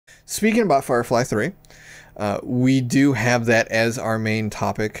speaking about Firefly 3, we do have that as our main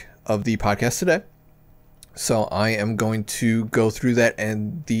topic of the podcast today. So I am going to go through that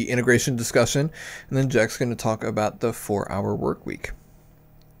and the integration discussion, and then Jack's going to talk about the 4-hour work week.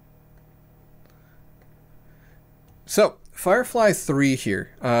 So Firefly 3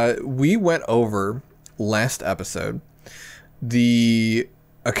 here, we went over last episode the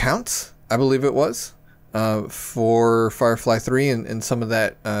accounts, I believe it was, for Firefly 3 and some of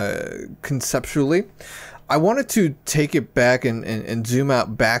that conceptually. I wanted to take it back and zoom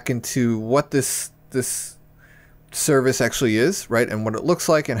out back into what this service actually is, right? And what it looks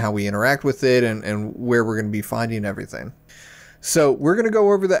like and how we interact with it and where we're going to be finding everything. So we're going to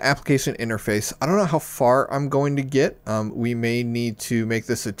go over the application interface. I don't know how far I'm going to get. We may need to make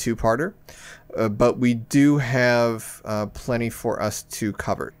this a two-parter, but we do have plenty for us to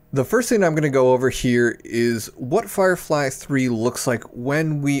cover. The first thing I'm going to go over here is what Firefly 3 looks like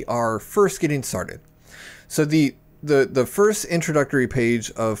when we are first getting started. So the first introductory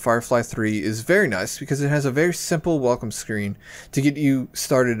page of Firefly 3 is very nice because it has a very simple welcome screen to get you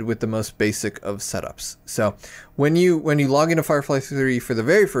started with the most basic of setups. So when you log into Firefly 3 for the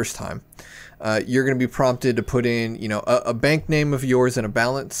very first time, you're going to be prompted to put in, a bank name of yours and a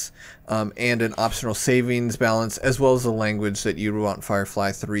balance, and an optional savings balance, as well as the language that you want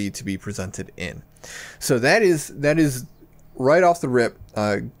Firefly 3 to be presented in. So that is right off the rip,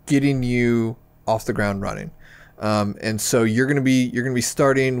 getting you off the ground running. And so you're going to be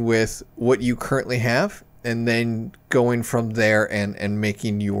starting with what you currently have, and then going from there and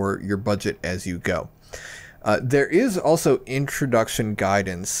making your budget as you go. There is also introduction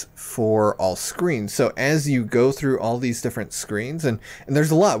guidance for all screens. So as you go through all these different screens, and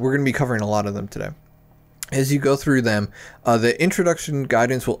there's a lot, we're going to be covering a lot of them today. As you go through them, the introduction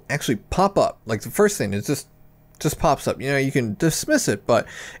guidance will actually pop up. Like the first thing is just pops up. You can dismiss it, but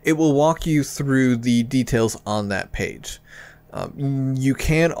it will walk you through the details on that page. You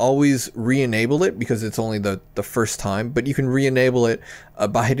can always re-enable it because it's only the first time, but you can re-enable it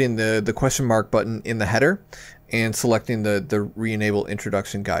by hitting the question mark button in the header and selecting the re-enable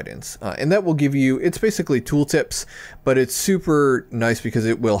introduction guidance. And that will give you, it's basically tooltips, but it's super nice because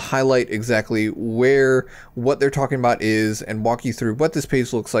it will highlight exactly what they're talking about is and walk you through what this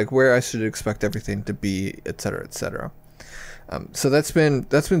page looks like, where I should expect everything to be, etc., etc. So that's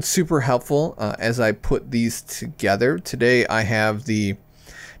been super helpful as I put these together. Today I have the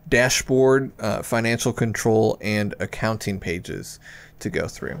dashboard, financial control, and accounting pages to go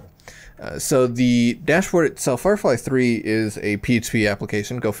through. So the dashboard itself, Firefly 3 is a PHP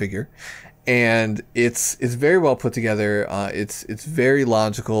application, go figure, and it's very well put together. It's very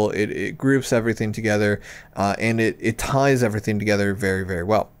logical. It groups everything together, and it ties everything together very, very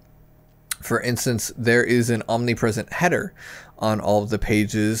well. For instance, there is an omnipresent header on all of the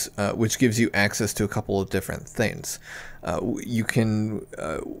pages, which gives you access to a couple of different things. You can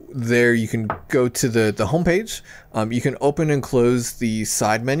go to the home page. You can open and close the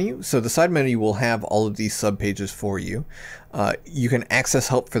side menu. So the side menu will have all of these sub pages for you. You can access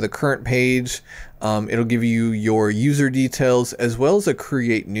help for the current page. It'll give you your user details as well as a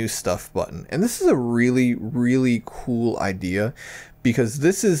create new stuff button. And this is a really, really cool idea because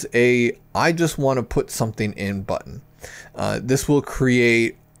this is I just want to put something in button. This will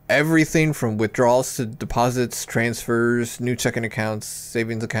create everything from withdrawals to deposits, transfers, new checking accounts,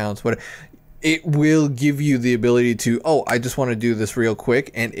 savings accounts, whatever. It will give you the ability to, I just want to do this real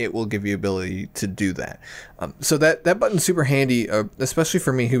quick, and it will give you ability to do that. So that button's super handy, especially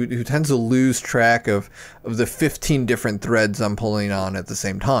for me who tends to lose track of the 15 different threads I'm pulling on at the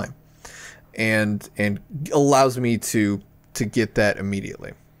same time, and allows me to get that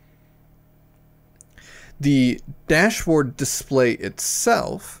immediately. The dashboard display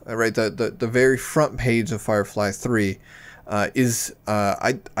itself, right, the very front page of Firefly 3 is,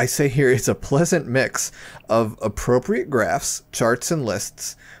 I say here, it's a pleasant mix of appropriate graphs, charts, and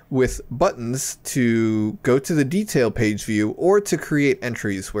lists with buttons to go to the detail page view or to create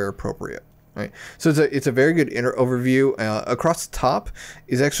entries where appropriate. Right. So it's a very good overview. Across the top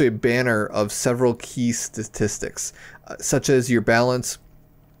is actually a banner of several key statistics, such as your balance,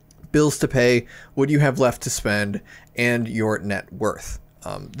 bills to pay, what you have left to spend, and your net worth.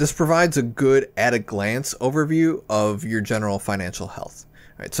 This provides a good at-a-glance overview of your general financial health.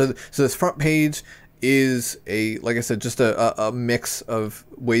 Right. So this front page is like I said, just a mix of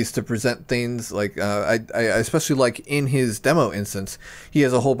ways to present things. Like I especially like in his demo instance, he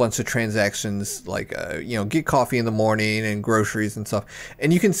has a whole bunch of transactions like get coffee in the morning and groceries and stuff,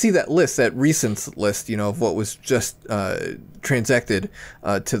 and you can see that recent list of what was just transacted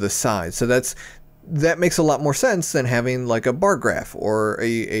to the side. So that makes a lot more sense than having like a bar graph or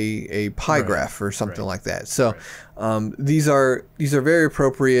a pie graph or something like that. So these are very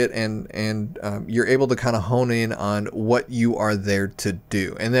appropriate, and you're able to kind of hone in on what you are there to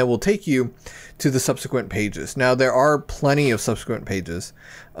do, and that will take you to the subsequent pages. Now there are plenty of subsequent pages.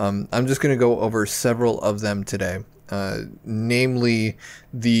 I'm just going to go over several of them today. Namely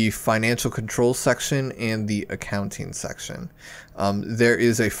the financial control section and the accounting section. There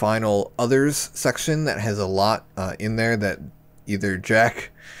is a final others section that has a lot in there that either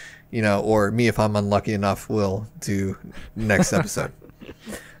Jack, or me, if I'm unlucky enough, will do next episode.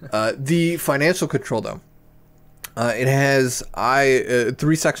 The financial control, though, it has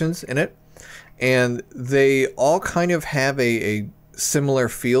 3 sections in it, and they all kind of have a similar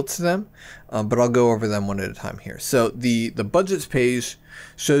feel to them, but I'll go over them one at a time here. So the budgets page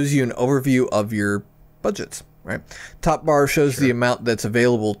shows you an overview of your budgets, right? Top bar shows the amount that's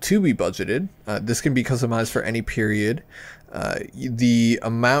available to be budgeted. This can be customized for any period. The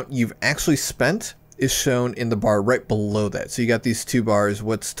amount you've actually spent is shown in the bar right below that. So you got these 2 bars,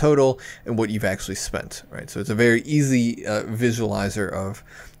 what's total and what you've actually spent, right? So it's a very easy visualizer of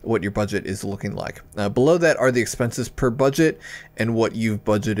what your budget is looking like. Below that are the expenses per budget and what you've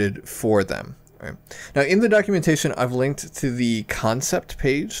budgeted for them. Right. Now in the documentation, I've linked to the concept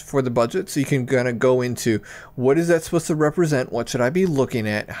page for the budget, so you can kind of go into what is that supposed to represent, what should I be looking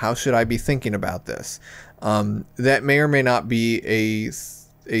at, how should I be thinking about this. That may or may not be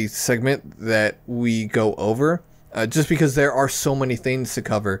a segment that we go over. Just because there are so many things to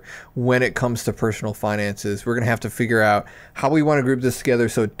cover when it comes to personal finances, we're going to have to figure out how we want to group this together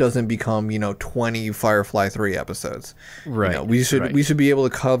so it doesn't become, 20 Firefly-III episodes. Right. We should be able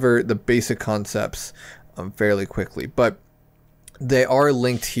to cover the basic concepts fairly quickly. But they are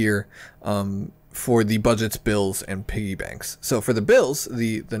linked here for the budgets, bills, and piggy banks. So for the bills,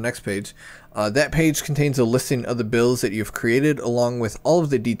 the next page, that page contains a listing of the bills that you've created along with all of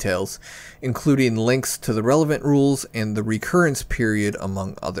the details, including links to the relevant rules and the recurrence period,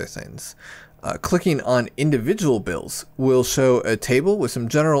 among other things. Clicking on individual bills will show a table with some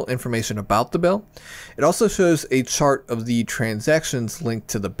general information about the bill. It also shows a chart of the transactions linked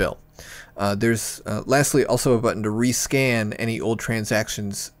to the bill. There's lastly also a button to rescan any old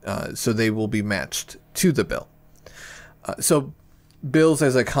transactions so they will be matched to the bill. So bills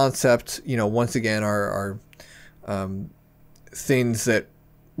as a concept, once again are things that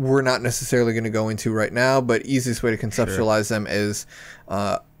we're not necessarily going to go into right now, but easiest way to conceptualize them is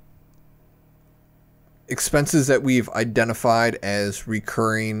expenses that we've identified as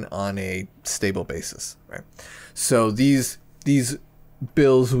recurring on a stable basis, right? So these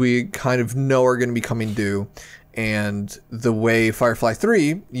bills we kind of know are going to be coming due, and the way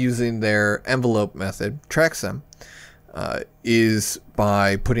Firefly-III, using their envelope method, tracks them is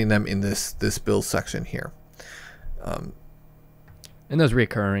by putting them in this bill section here. And those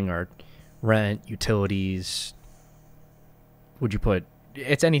recurring are rent, utilities. Would you put?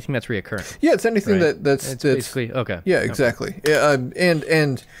 It's anything that's reoccurring. Yeah, it's anything right? that's basically okay. Yeah, exactly. Okay.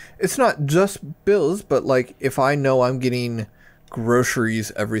 And it's not just bills, but like if I know I'm getting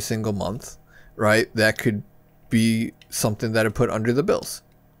groceries every single month, right? That could be something that I put under the bills,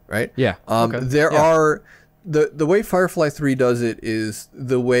 right? Yeah. Okay. There are the way Firefly-III does it is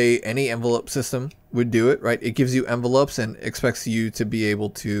the way any envelope system would do it, right? It gives you envelopes and expects you to be able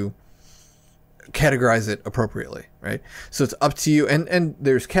to categorize it appropriately, right? So it's up to you, and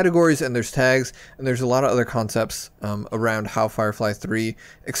there's categories and there's tags and there's a lot of other concepts around how Firefly-III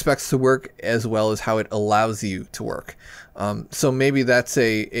expects to work, as well as how it allows you to work. So maybe that's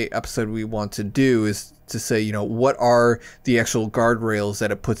a episode we want to do, is to say, what are the actual guardrails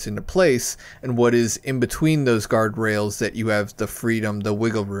that it puts into place, and what is in between those guardrails that you have the freedom, the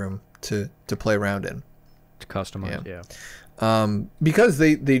wiggle room to play around in. To customize, yeah. Because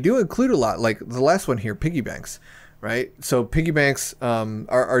they do include a lot, like the last one here, piggy banks, right? So piggy banks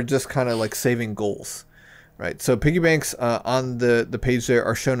are just kind of like saving goals, right? So piggy banks on the page there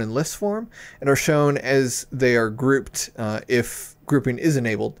are shown in list form and are shown as they are grouped if grouping is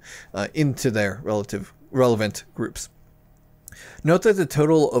enabled into their relevant groups. Note that the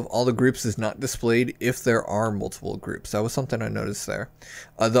total of all the groups is not displayed if there are multiple groups. That was something I noticed there.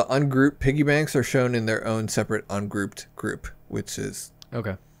 The ungrouped piggy banks are shown in their own separate ungrouped group, which is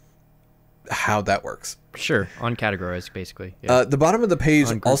okay. how that works. Sure, uncategorized, basically. Yeah. The bottom of the page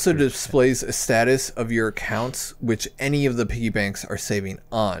Ungroup also groups. displays a status of your accounts, which any of the piggy banks are saving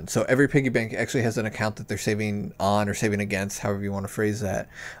on. So every piggy bank actually has an account that they're saving on or saving against, however you want to phrase that.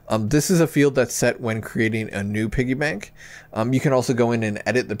 This is a field that's set when creating a new piggy bank. You can also go in and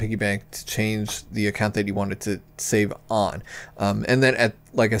edit the piggy bank to change the account that you wanted to save on. And then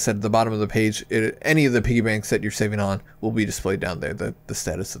like I said, at the bottom of the page, any of the piggy banks that you're saving on will be displayed down there, the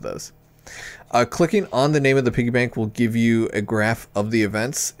status of those. Clicking on the name of the piggy bank will give you a graph of the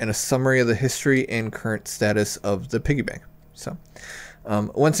events and a summary of the history and current status of the piggy bank. So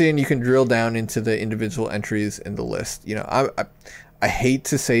once again, you can drill down into the individual entries in the list. You know, I hate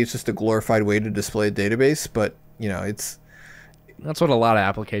to say it's just a glorified way to display a database, but you know, that's what a lot of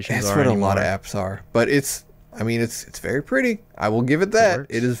applications are. That's what anymore. a lot of apps are. But it's very pretty. I will give it that.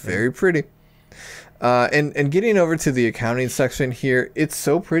 It is very pretty. And getting over to the accounting section here, it's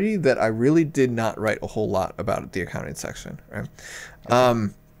so pretty that I really did not write a whole lot about the accounting section. Right?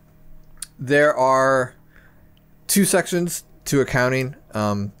 There are 2 sections to accounting.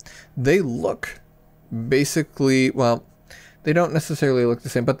 They look basically, well, they don't necessarily look the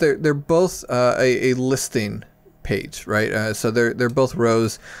same, but they're both a listing page, right? So they're both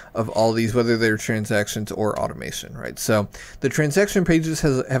rows of all these, whether they're transactions or automation, right? So the transaction pages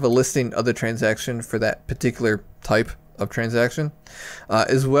have a listing of the transaction for that particular type of transaction.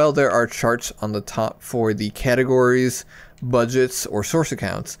 As well, there are charts on the top for the categories, budgets or source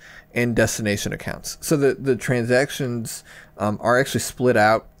accounts, and destination accounts. So the transactions are actually split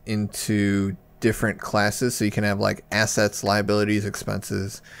out into different classes. So you can have like assets, liabilities,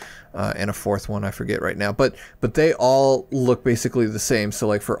 expenses, and a fourth one I forget right now, but they all look basically the same. So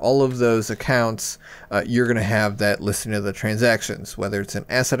like for all of those accounts, you're going to have that listing of the transactions. Whether it's an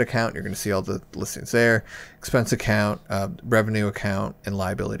asset account, you're going to see all the listings there. Expense account, revenue account, and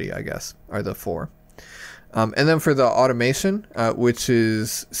liability, I guess, are the 4. And then for the automation, which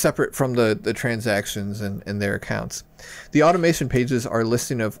is separate from the transactions and their accounts, the automation pages are a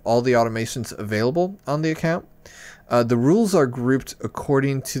listing of all the automations available on the account. The rules are grouped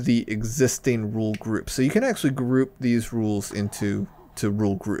according to the existing rule group. So you can actually group these rules into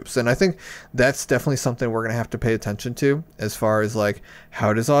rule groups. And I think that's definitely something we're going to have to pay attention to as far as like,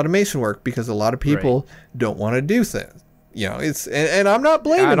 how does automation work? Because a lot of people don't want to do things. You know, and I'm not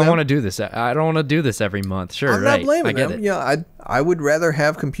blaming them. I don't want to do this. I don't want to do this every month. Sure, I'm not blaming them. Yeah, I would rather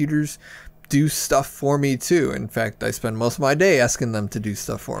have computers do stuff for me too. In fact, I spend most of my day asking them to do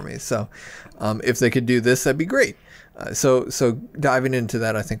stuff for me. So if they could do this, that'd be great. So diving into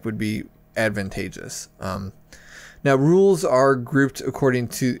that, I think, would be advantageous. Now, rules are grouped according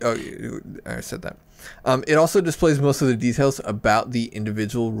to... Oh, I said that. It also displays most of the details about the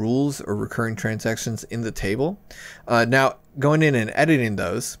individual rules or recurring transactions in the table. Now, going in and editing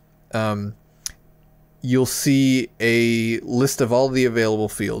those, you'll see a list of all the available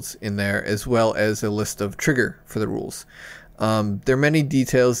fields in there, as well as a list of trigger for the rules. There are many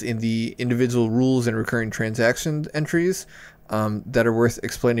details in the individual rules and recurring transaction entries that are worth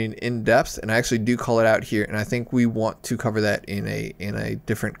explaining in depth, and I actually do call it out here, and I think we want to cover that in a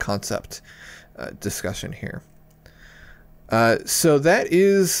different concept discussion here. So that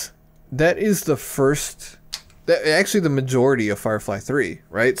is the first, actually the majority of Firefly 3,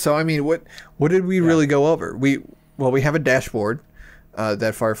 right? So I mean, what did we really go over? We have a dashboard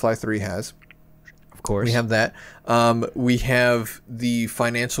that Firefly 3 has. Of course. We have that. We have the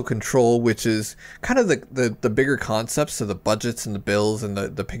financial control, which is kind of the bigger concepts, so the budgets and the bills and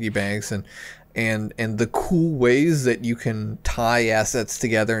the piggy banks and the cool ways that you can tie assets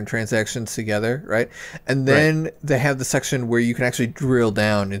together and transactions together, right? And then they have the section where you can actually drill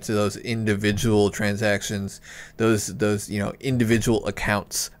down into those individual transactions, those individual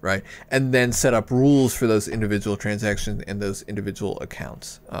accounts, right? And then set up rules for those individual transactions and those individual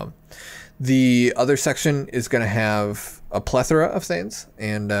accounts. The other section is going to have a plethora of things,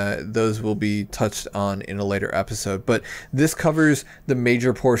 and those will be touched on in a later episode. But this covers the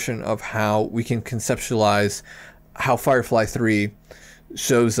major portion of how we can conceptualize how Firefly 3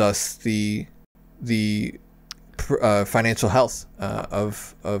 shows us the financial health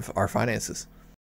of our finances.